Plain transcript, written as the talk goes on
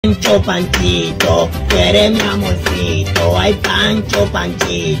Pancho, Panchito, tú eres mi amorcito. Ay, Pancho,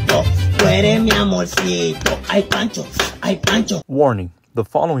 Panchito, tú eres mi amorcito. Ay, Pancho, ay, Pancho. Warning, the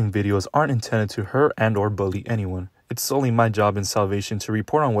following videos aren't intended to hurt and or bully anyone. It's solely my job in salvation to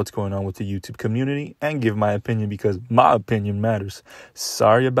report on what's going on with the YouTube community and give my opinion because my opinion matters.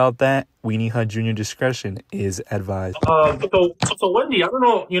 Sorry about that. Weenie Hut Jr. discretion is advised. So Wendy, I don't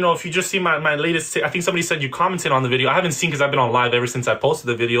know, if you just see my latest, I think somebody said you commented on the video. I haven't seen because I've been on live ever since I posted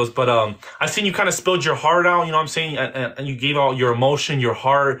the videos, but I seen you kind of spilled your heart out, you know what I'm saying? And you gave out your emotion, your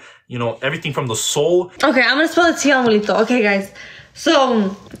heart, everything from the soul. Okay, I'm gonna spill the tea on Abuelito. Okay, guys.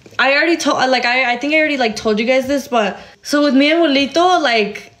 So I already told, I think I already told you guys this, but so with me and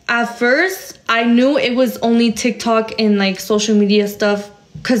Abuelito, at first I knew it was only TikTok and social media stuff,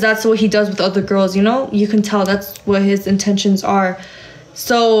 because that's what he does with other girls, you can tell that's what his intentions are.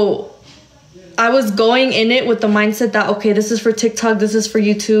 So I was going in it with the mindset that, okay, this is for TikTok, this is for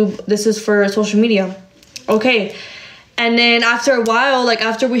YouTube, this is for social media. Okay. And then after a while,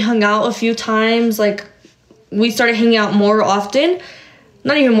 after we hung out a few times, we started hanging out more often.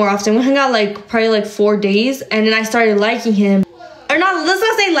 Not even more often. We hung out probably 4 days, and then I started liking him. Or not, let's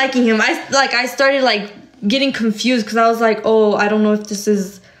not say liking him. I started getting confused because I was like, oh, I don't know if this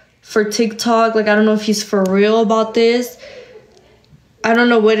is for TikTok. I don't know if he's for real about this. I don't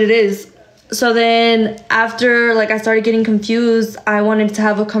know what it is. So then after I started getting confused, I wanted to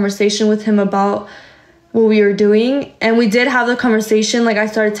have a conversation with him about what we were doing, and we did have the conversation. I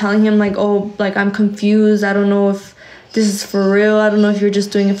started telling him oh, I'm confused, I don't know if this is for real, I don't know if you're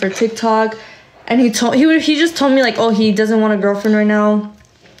just doing it for TikTok. And he just told me oh, he doesn't want a girlfriend right now,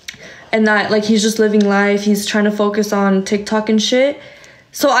 and that he's just living life, he's trying to focus on TikTok and shit.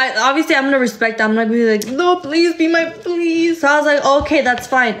 So I'm gonna respect that. I'm not gonna be no, please be my please. So I was okay, that's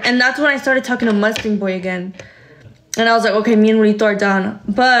fine. And that's when I started talking to Mustang Boy again, and I was okay, me and Rito are down.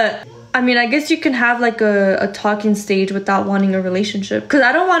 But I guess you can have a talking stage without wanting a relationship. Because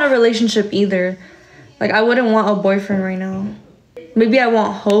I don't want a relationship either. I wouldn't want a boyfriend right now. Maybe I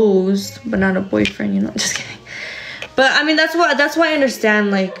want hoes, but not a boyfriend, Just kidding. But that's why I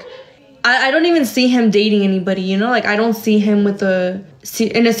understand. I don't even see him dating anybody, I don't see him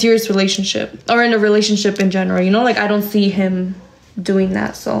in a serious relationship. Or in a relationship in general, I don't see him doing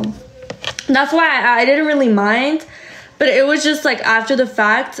that. So that's why I didn't really mind. But it was just after the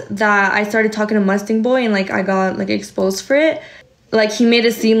fact that I started talking to Mustang Boy and I got exposed for it. He made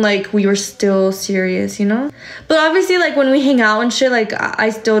it seem we were still serious, But obviously when we hang out and shit,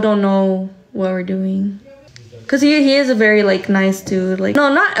 I still don't know what we're doing. Cause he is a very nice dude.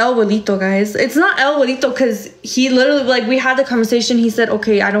 No, not El Abuelito, guys. It's not El Abuelito, cause he literally we had the conversation. He said,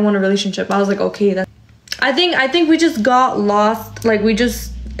 okay, I don't want a relationship. I was okay, that. I think we just got lost. We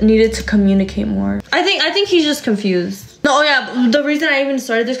just needed to communicate more. I think he's just confused. No, yeah, the reason I even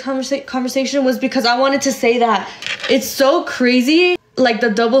started this conversation was because I wanted to say that it's so crazy,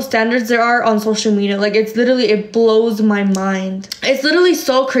 the double standards there are on social media. It's literally, it blows my mind. It's literally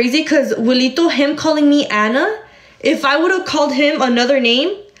so crazy because Wilito, him calling me Anna, if I would have called him another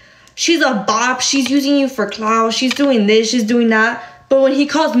name, she's a bop, she's using you for clout, she's doing this, she's doing that. But when he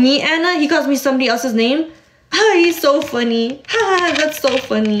calls me Anna, he calls me somebody else's name. He's so funny. That's so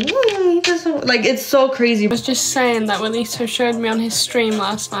funny. It's so crazy. I was just saying that Wilito showed me on his stream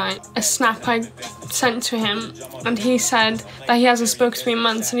last night a snap I sent to him, and he said that he hasn't spoken to me in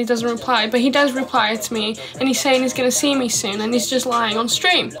months and he doesn't reply, but he does reply to me, and he's saying he's gonna see me soon, and he's just lying on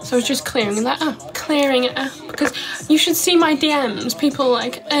stream. So I was just clearing that up, because you should see my DMs. People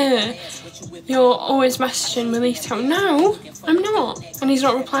you're always messaging Wilito. No, I'm not. And he's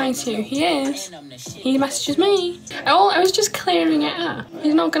not replying to you. He is. He messages me. I was just clearing it up.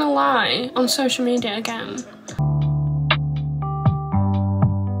 He's not gonna lie on social media again.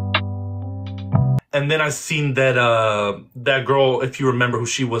 And then I seen that that girl, if you remember who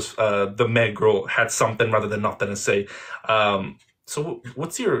she was, the Meg girl, had something rather than nothing to say. So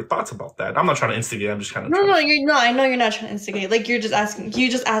what's your thoughts about that? I'm not trying to instigate. I'm just kind of No, I know you're not trying to instigate. You're just asking.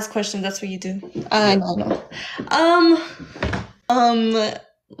 You just ask questions. That's what you do. I know.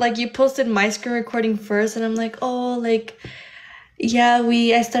 You posted my screen recording first, and I'm oh, yeah,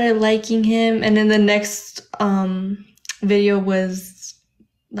 I started liking him, and then the next video was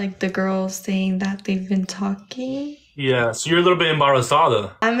the girl saying that they've been talking. Yeah, so you're a little bit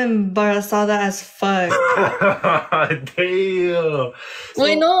embarazada. I'm embarazada as fuck. Damn.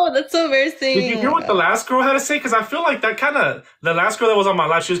 Wait, no, that's so embarrassing. Did you hear what the last girl had to say? Because I feel the last girl that was on my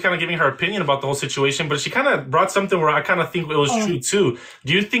live, she was kind of giving her opinion about the whole situation, but she kind of brought something where I kind of think it was true too.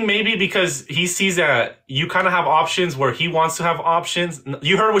 Do you think maybe because he sees that you kind of have options where he wants to have options?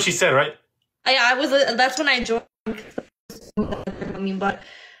 You heard what she said, right? I was, that's when I joined. But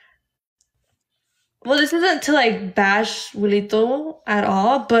Well, this isn't to like bash Wilito at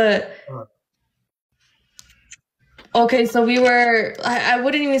all, but okay, so we were, I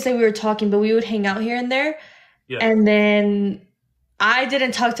wouldn't even say we were talking, but we would hang out here and there. Yeah. And then I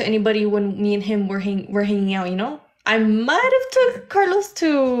didn't talk to anybody when me and him were hanging out, you know? I might have took Carlos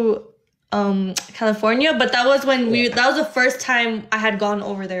to California, but that was when that was the first time I had gone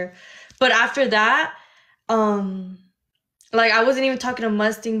over there. But after that, like I wasn't even talking to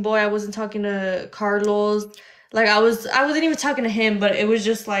Mustang Boy, I wasn't talking to Carlos. Like I wasn't even talking to him, but it was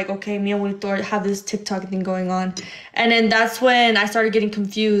just like, okay, me and Wilito have this TikTok thing going on. And then that's when I started getting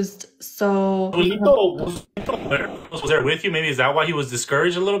confused. So Was there with you? Maybe is that why he was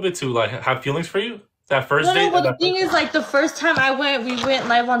discouraged a little bit to like have feelings for you? That first date? But the thing is, like the first time we went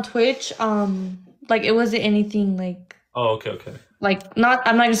live on Twitch, like it wasn't anything like Oh, okay. like not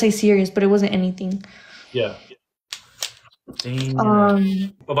I'm not gonna say serious, but it wasn't anything. Yeah.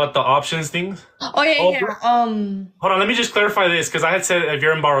 Damn. About the options things? Oh yeah. Hold on, let me just clarify this because I had said if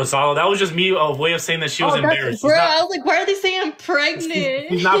you're embarazada, that was just me a way of saying that she was embarrassed. Bro, I was like, why are they saying I'm pregnant?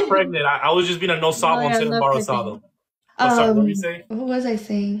 She's not pregnant. I was just being a no sabo and said embarazada. Oh, sorry, what were you saying? What was I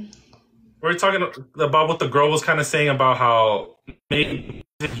saying? We were talking about what the girl was kind of saying about how maybe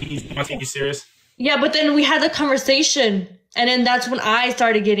he's not taking you serious. Yeah, but then we had the conversation, and then that's when I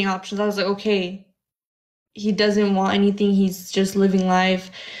started getting options. I was like, okay, he doesn't want anything. He's just living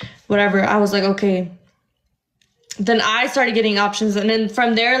life, whatever. I was like, okay. Then I started getting options, and then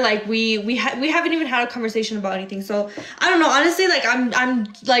from there, like we haven't even had a conversation about anything. So I don't know. Honestly, like I'm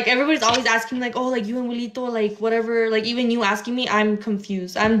like everybody's always asking me like, oh, like you and Wilito, like whatever. Like even you asking me, I'm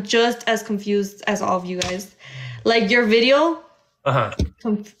confused. I'm just as confused as all of you guys. Like your video,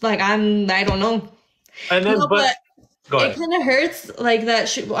 like I don't know. And then, but go ahead. It kind of hurts like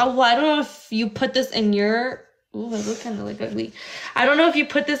that. Well, I don't know if you put this in your. Ooh, I look kind of like ugly. I don't know if you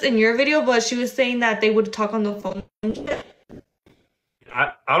put this in your video, but she was saying that they would talk on the phone.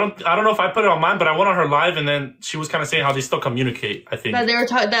 I don't know if I put it on mine, but I went on her live, and then she was kind of saying how they still communicate. I think that they were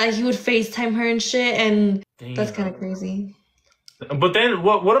that he would FaceTime her and shit, and that's kind of crazy. But then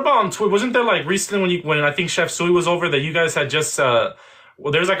what about on Twitter? Wasn't there like recently when I think Chef Sui was over that you guys had just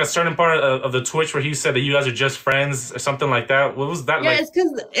well, there's like a certain part of the Twitch where he said that you guys are just friends or something like that. What was that? Yeah, like? it's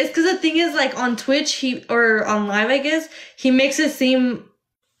because the thing is like on Twitch or on live, I guess he makes it seem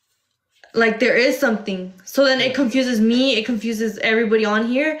like there is something. So then it confuses me. It confuses everybody on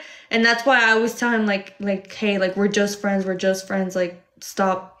here, and that's why I always tell him like hey, like we're just friends. We're just friends. Like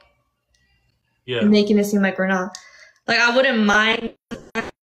stop. Yeah. Making it seem like we're not. Like I wouldn't mind.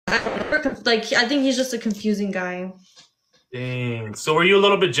 Like I think he's just a confusing guy. Dang. So were you a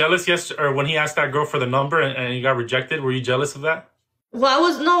little bit jealous or when he asked that girl for the number and you got rejected? Were you jealous of that? Well,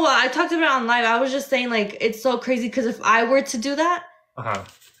 I talked about it on live. I was just saying like it's so crazy because if I were to do that,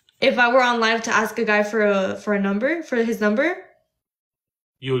 if I were on live to ask a guy for a number, for his number,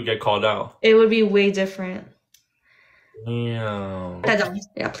 you would get called out. It would be way different. Damn.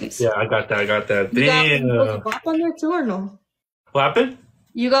 Yeah, please. Yeah, I got that. You Damn. got Wilito's a bop on there too or no? What happened?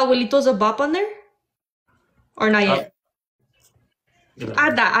 You got Wilito's a bop on there? Or not yet?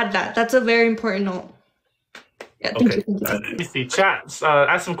 Add that. That's a very important note. Yeah, thank you. Let me see. Chat.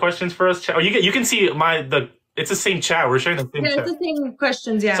 Ask some questions for us. Chat. Oh, you can see it's the same chat. We're sharing the same chat. Yeah, it's the same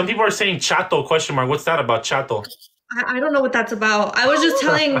questions, yeah. Some people are saying chato, question mark. What's that about, chato? I don't know what that's about. I was just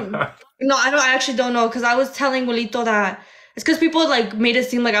telling... No, I actually don't know, because I was telling Wilito that... It's because people like made it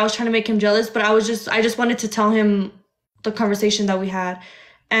seem like I was trying to make him jealous, but I just wanted to tell him the conversation that we had.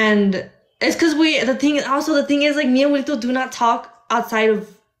 And it's because the thing is like me and Wilito do not talk outside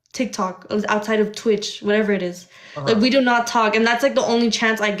of TikTok, outside of Twitch, whatever it is. Like we do not talk, and that's like the only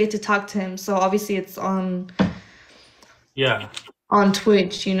chance I get to talk to him. So obviously it's on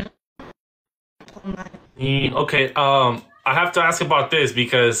Twitch, you know. Okay, I have to ask about this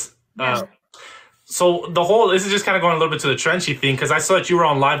because so this is just kind of going a little bit to the trenchy thing, because I saw that you were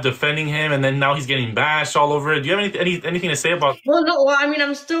on live defending him, and then now he's getting bashed all over it. Do you have anything to say about? Well, I mean,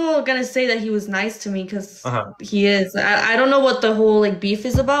 I'm still gonna say that he was nice to me, because he is. I don't know what the whole like beef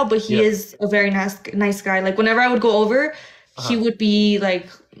is about, but he is a very nice guy. Like whenever I would go over, he would be like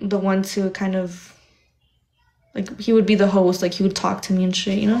the one to kind of like he would be the host. Like he would talk to me and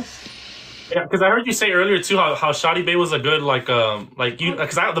shit, you know. Yeah, because I heard you say earlier too how Shadi Bay was a good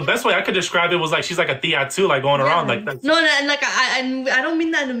because the best way I could describe it was like she's like a tia too, like going around like that. No, and like I don't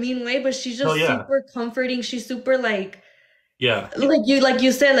mean that in a mean way, but she's just super comforting. She's super like like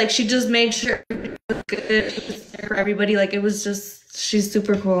you said, like she just made sure it was good for everybody. Like it was just she's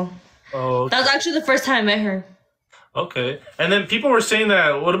super cool. Oh, okay. That was actually the first time I met her. Okay, and then people were saying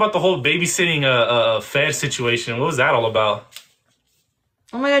that. What about the whole babysitting Fed situation? What was that all about?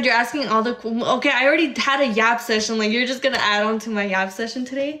 Oh my god, you're asking all the okay, I already had a yap session. Like you're just gonna add on to my yap session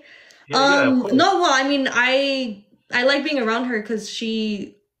today. Yeah, of course. No, well, I mean I like being around her because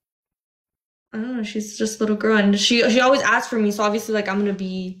I don't know, she's just a little girl and she always asks for me, so obviously like I'm gonna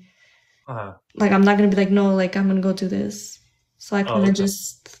be like I'm not gonna be like, no, like I'm gonna go do this. So I kinda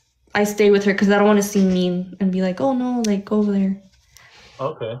just I stay with her because I don't wanna seem mean and be like, oh no, like go over there.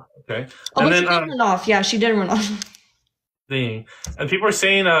 Okay. Oh, And but then she did run off. Yeah, she did run off. thing. And people are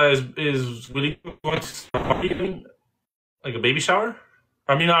saying, is Willie going to start partying, like a baby shower?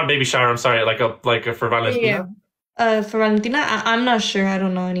 I mean, not a baby shower. I'm sorry, like a for Valentina. For Valentina, I'm not sure. I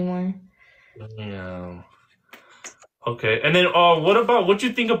don't know anymore. Yeah. Okay. And then, what do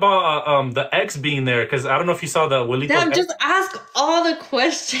you think about the ex being there? Because I don't know if you saw the Willie. Damn, just ask all the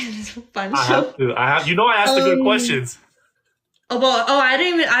questions, Pancho. I have to. I asked the good questions. I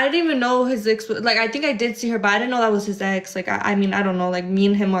didn't even know his ex. Like, I think I did see her, but I didn't know that was his ex. Like, I mean, I don't know. Like, me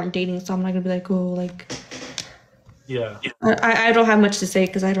and him aren't dating, so I'm not gonna be like, oh, like. Yeah. I don't have much to say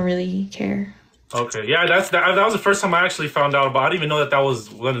because I don't really care. Okay. Yeah, that was the first time I actually found out about. I didn't even know that was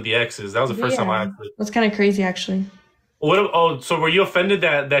one of the exes. That was the first time I actually. That's kind of crazy, actually. So were you offended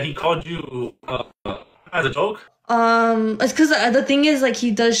that he called you as a joke? It's because the thing is, like,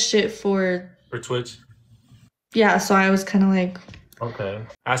 he does shit for Twitch. Yeah, so I was kind of like. Okay.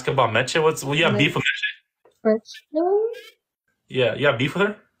 Ask about Meche. You have beef with Meche? Yeah, you have beef with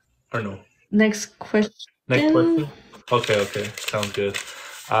her, or no? Next question. Okay, sounds good.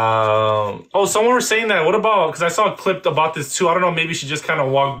 Someone was saying that. What about? Because I saw a clip about this too. I don't know. Maybe she just kind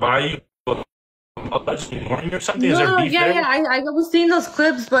of walked by you. Or something? Is there beef there? I was seeing those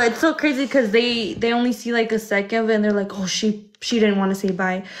clips, but it's so crazy because they only see like a second of it and they're like, oh, she didn't want to say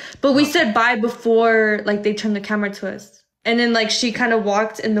bye, but we said bye before like they turned the camera to us, and then like she kind of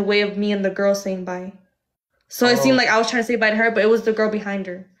walked in the way of me and the girl saying bye, so it seemed like I was trying to say bye to her, but it was the girl behind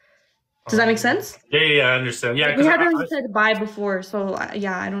her. Does that make sense? Yeah, I understand. Yeah, we had already said bye before, so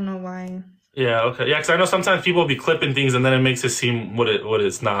yeah, I don't know why. Yeah, okay, yeah, because I know sometimes people will be clipping things and then it makes it seem what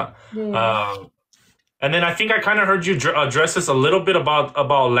it's not. Yeah. And then I think I kind of heard you address this a little bit about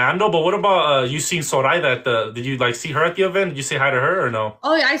Lando, but what about you seeing Zoraida did you like see her at the event? Did you say hi to her or no?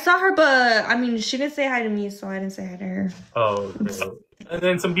 Oh, yeah, I saw her, but I mean, she didn't say hi to me, so I didn't say hi to her. Oh, okay. And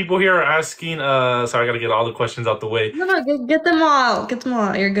then some people here are asking, sorry, I gotta get all the questions out the way. No, get them all. Get them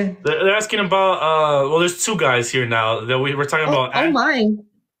all. You're good. They're asking about, there's two guys here now that we're talking about. Oh, my.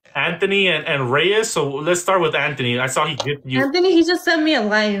 Anthony and Reyes. So let's start with Anthony. I saw he gifted you. Anthony, he just sent me a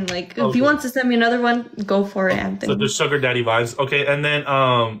line. Like, if he wants to send me another one, go for it, Anthony. So there's sugar daddy vibes. Okay, and then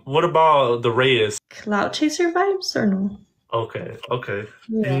what about the Reyes? Cloud chaser vibes or no? Okay.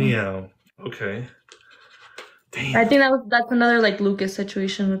 Yeah. Okay. Damn. I think that's another like Lucas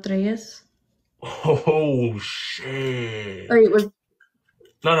situation with Reyes. Oh shit. Wait,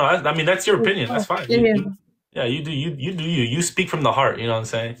 No. I mean that's your opinion. That's fine. Yeah. Yeah, you do you. You speak from the heart. You know what I'm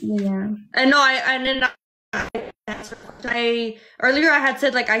saying? Yeah. And earlier I had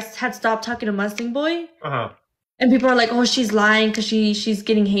said like I had stopped talking to Mustang Boy. And people are like, oh, she's lying because she's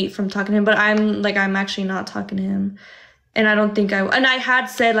getting hate from talking to him. But I'm actually not talking to him, and I don't think and I had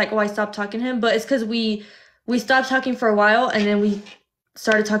said like, oh, I stopped talking to him, but it's because we stopped talking for a while and then we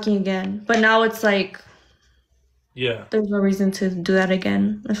started talking again. But now it's like, yeah, there's no reason to do that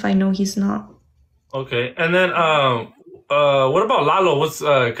again if I know he's not. Okay, and then what about Lalo? What's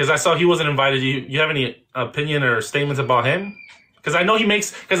because I saw he wasn't invited. You have any opinion or statements about him? Because I know he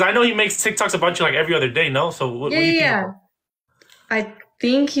makes TikToks a bunch of like every other day. No, so what do you think about? I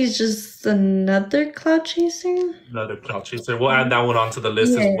think he's just another cloud chaser. Another cloud chaser. We'll add that one onto the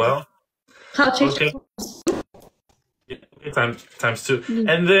list as well. Cloud chaser. Okay. Times two.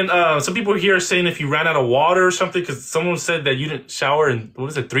 And then some people here are saying if you ran out of water or something, because someone said that you didn't shower in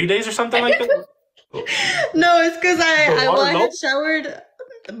 3 days or something like that. No, it's because I had showered,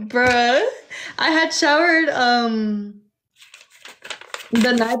 bruh. I had showered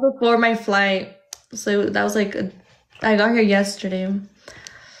the night before my flight, so that was like I got here yesterday,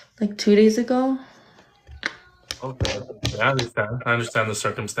 like 2 days ago. Okay, I understand the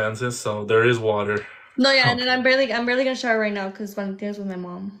circumstances. So there is water. No, yeah, and then I'm barely gonna shower right now because Valentina's with my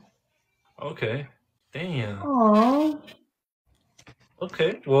mom. Okay, damn. Aww.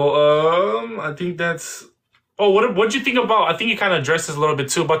 Okay, well, I think that's. Oh, what'd you think about? I think you kind of addressed this a little bit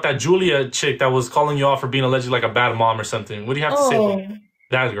too about that Julia chick that was calling you off for being allegedly like a bad mom or something. What do you have to say about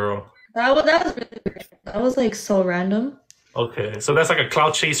that girl? That was really weird. That was like so random. Okay, so that's like a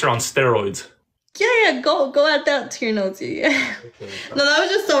cloud chaser on steroids. Yeah, go add that to your notes. Yeah. Okay, no, that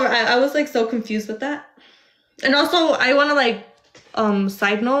was just so. I was like so confused with that, and also I want to like,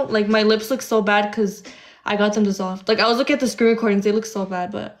 side note, like my lips look so bad because I got them dissolved. Like I was looking at the screen recordings, they look so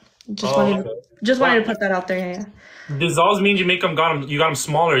bad, but wanted to put that out there. Yeah. Dissolves means you got them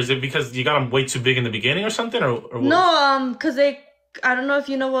smaller. Is it because you got them way too big in the beginning or something, or what? No, cause I don't know if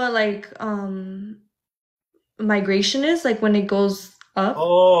you know what like migration is, like when it goes up.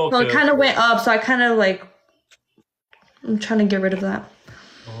 Oh, okay, so it kind of went up, so I kind of like I'm trying to get rid of that.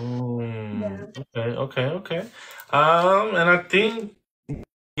 Oh, yeah. Okay. And I think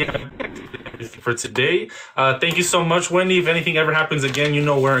for today. Thank you so much, Wendy. If anything ever happens again, you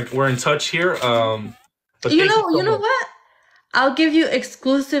know we're in touch here. But you know what? I'll give you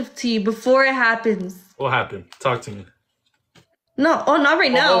exclusive tea before it happens. What happened? Talk to me. No, not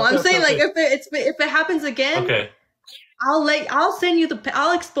right now. I'm saying okay. like if it happens again. Okay. I'll send you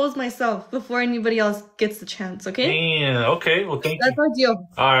I'll expose myself before anybody else gets the chance, okay? Yeah, okay. Well, thank you. That's our deal.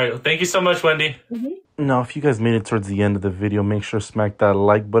 All right. Well, thank you so much, Wendy. Now, if you guys made it towards the end of the video, make sure to smack that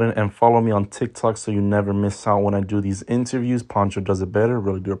like button and follow me on TikTok so you never miss out when I do these interviews. Pancho does it better.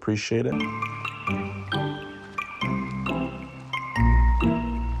 Really do appreciate it.